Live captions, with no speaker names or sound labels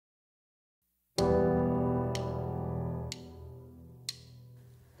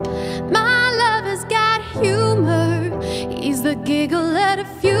he's got humor. He's the giggle at a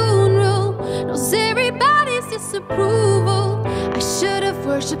funeral, knows everybody's disapproval. I should have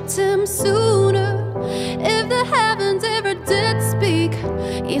worshipped him sooner. If the heavens ever did speak,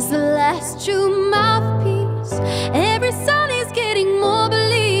 he's the last true mouthpiece. Every son is getting more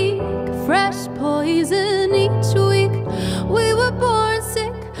bleak, fresh poison each week. We were born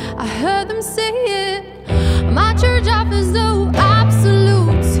sick, I heard them say it. My church offers no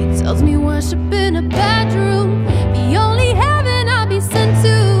absolutes. He tells me worship in a bedroom. The only heaven I'll be sent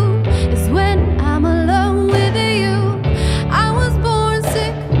to is when I'm alone with you. I was born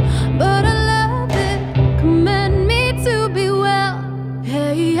sick, but I love it. Command me to be well.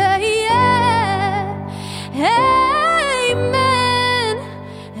 Hey, hey, yeah. Amen.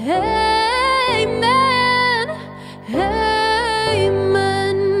 Amen.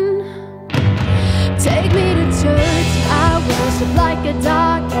 Amen. Take me to church, I worship like a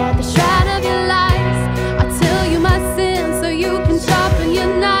dog at the shrine of your lies. I'll tell you my sins so you can sharpen your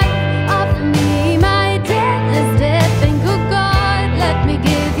knife. Offer me my deathless death and good God, let me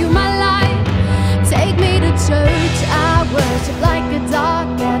give you my life. Take me to church, I worship like a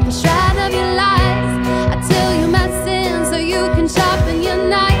dog at the shrine of your lies. I'll tell you my sins so you can sharpen your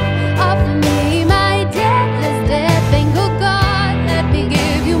knife. Offer me my deathless death and good God, let me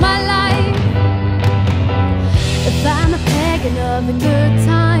give you my life. If I'm a pagan of the good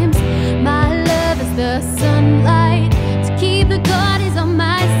times, my love is the sunlight. To keep the God is on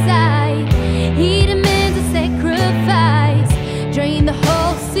my side. He demands a sacrifice. Drain the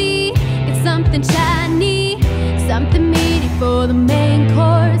whole sea, get something shiny, something meaty for the main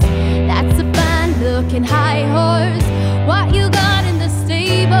course. That's a fine looking high horse. What you got in the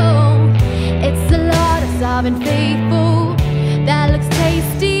stable? It's the Lord of sovereign faithful. That looks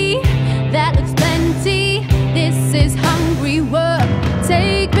tasty.